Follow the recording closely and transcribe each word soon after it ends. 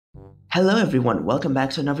Hello everyone, welcome back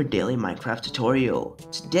to another daily Minecraft tutorial.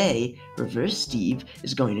 Today, Reverse Steve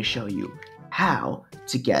is going to show you how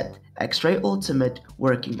to get X-Ray Ultimate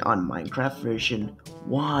working on Minecraft version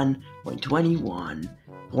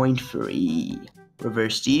 1.21.3.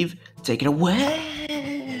 Reverse Steve, take it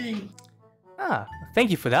away!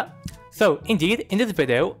 Thank you for that. So indeed, in this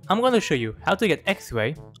video, I'm going to show you how to get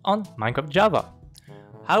X-Ray on Minecraft Java.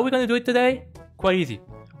 How are we going to do it today? Quite easy.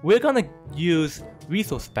 We're going to use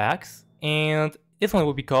resource packs, and this one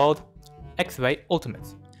will be called X-Ray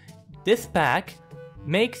Ultimate. This pack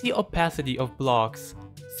makes the opacity of blocks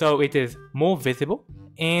so it is more visible,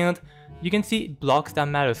 and you can see blocks that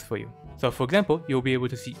matters for you. So for example, you'll be able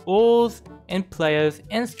to see ores and players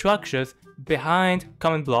and structures behind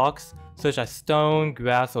common blocks such as stone,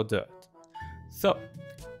 grass, or dirt. So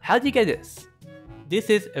how do you get this? This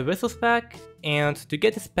is a resource pack, and to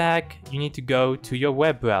get this pack you need to go to your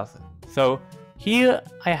web browser. So here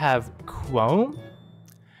I have Chrome,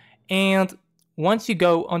 and once you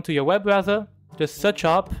go onto your web browser, just search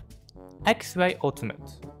up X-Ray Ultimate.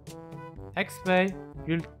 X-Ray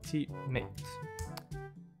Ultimate.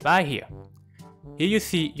 Right here. Here you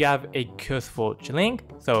see you have a CurseForge link,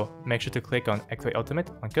 so make sure to click on X-Ray Ultimate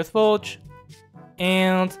on CurseForge,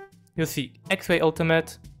 and you'll see X-Ray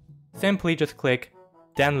Ultimate. Simply just click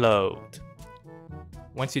download.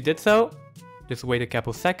 Once you did so, just wait a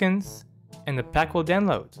couple seconds and the pack will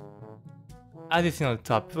download. As you see on the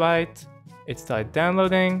top right, it started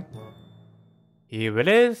downloading. Here it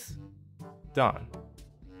is. Done.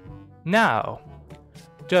 Now,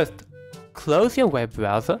 just close your web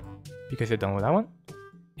browser, because you're done with that one,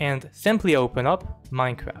 and simply open up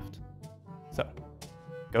Minecraft. So,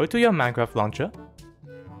 go to your Minecraft launcher,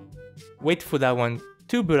 wait for that one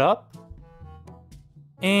to boot up,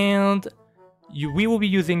 and we will be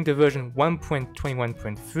using the version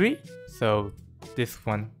 1.21.3, so this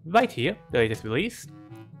one right here, the latest release.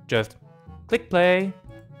 Just click play,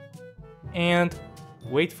 and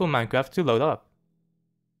wait for Minecraft to load up.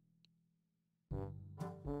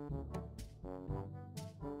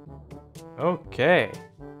 Okay,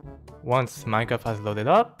 once Minecraft has loaded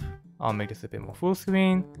up, I'll make this a bit more full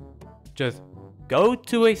screen. Just go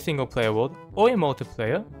to a single player world or a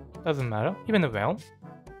multiplayer, doesn't matter, even a realm.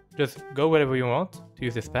 Just go wherever you want to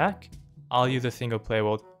use this pack. I'll use a single player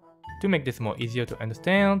world to make this more easier to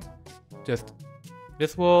understand. Just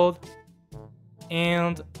this world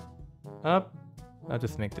and up. I'll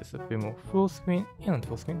just make this a bit more full screen and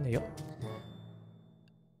full screen, there you go.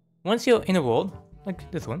 Once you're in a world,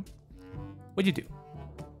 like this one, what do you do?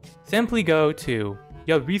 Simply go to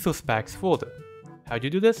your resource packs folder. How do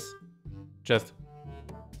you do this? Just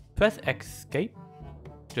press escape,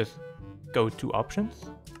 just go to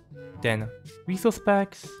options, then resource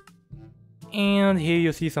packs, and here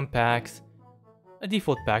you see some packs,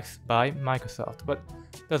 default packs by Microsoft, but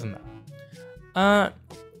doesn't matter.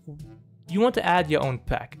 You want to add your own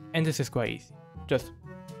pack, and this is quite easy. Just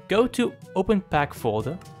go to open pack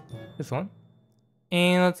folder, this one,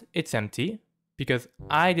 and it's empty because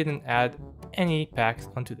I didn't add any packs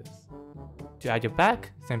onto this. To add your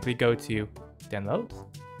pack, simply go to downloads,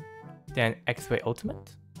 then X-Ray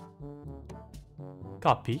Ultimate,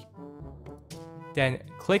 copy, then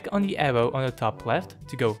click on the arrow on the top left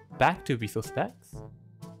to go back to resource packs,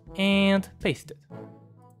 and paste it.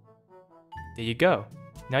 There you go.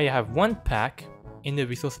 Now you have one pack in the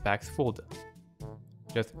resource packs folder.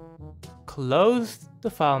 Just close the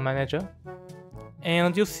file manager,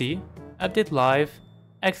 and you'll see Update Live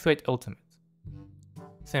X-Ray Ultimate.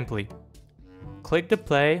 Simply click the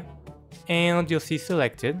play, and you'll see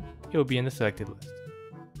selected. It will be in the selected list.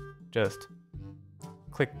 Just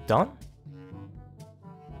click done,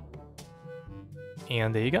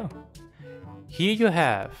 and there you go. Here you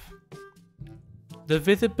have the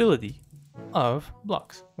visibility of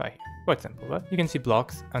blocks right here. For example, right? You can see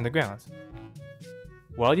blocks underground.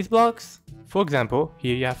 What are these blocks? For example,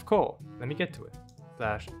 here you have coal. Let me get to it.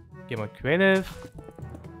 Game Mode Creative.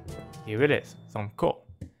 Here it is, some coal.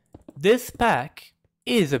 This pack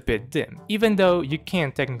is a bit dim, even though you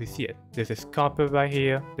can't technically see it. This is copper right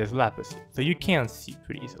here, there's lapis here, so you can see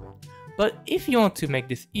pretty easily. But if you want to make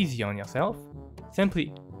this easy on yourself,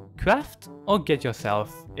 simply craft or get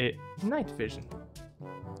yourself a night vision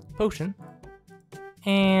potion,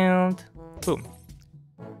 and boom.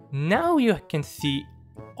 Now you can see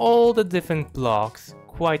all the different blocks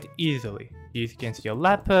quite easily. You can see your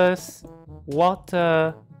lapis,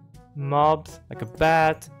 water, mobs like a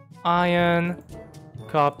bat, iron,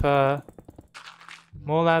 copper,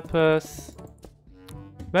 more lapis,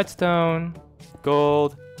 redstone,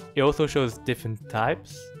 gold. It also shows different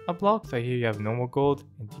types of blocks. So here you have normal gold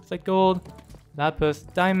and deep slate gold. lapis,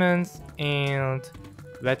 diamonds, and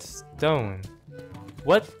redstone.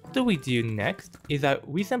 What do we do next is that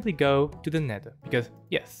we simply go to the nether, because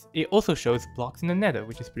yes, it also shows blocks in the nether,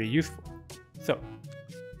 which is pretty useful. So,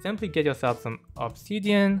 simply get yourself some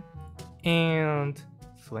obsidian and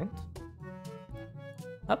flint.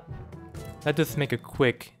 Up. Let us make a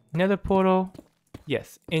quick nether portal.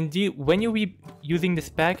 Yes, indeed, when you'll be using this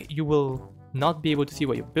pack, you will not be able to see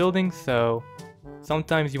what you're building, so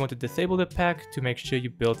sometimes you want to disable the pack to make sure you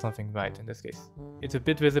build something right in this case. It's a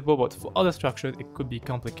bit visible, but for other structures it could be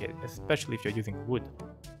complicated, especially if you're using wood.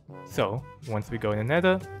 So, once we go in the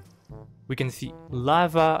nether, we can see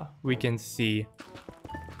lava, we can see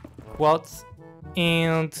quartz,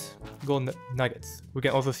 and gold nuggets. We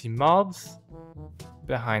can also see mobs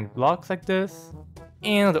behind blocks like this,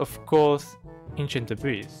 and of course, ancient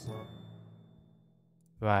debris.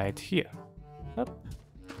 Right here. Up.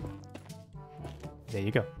 There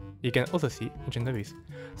you go. You can also see ancient debris.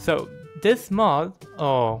 So this mod,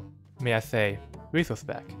 or may I say, resource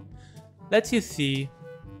pack, lets you see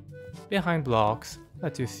behind blocks,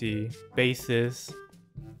 lets you see bases,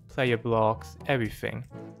 player blocks, everything.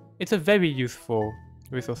 It's a very useful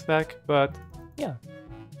resource pack, but yeah,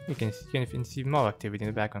 you can even see more activity in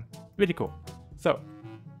the background. Really cool. So,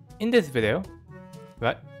 in this video,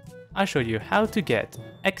 right, I'll show you how to get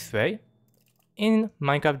XRay in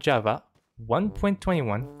Minecraft Java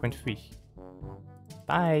 1.21.3.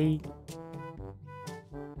 Bye!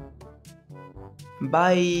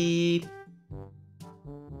 Bye!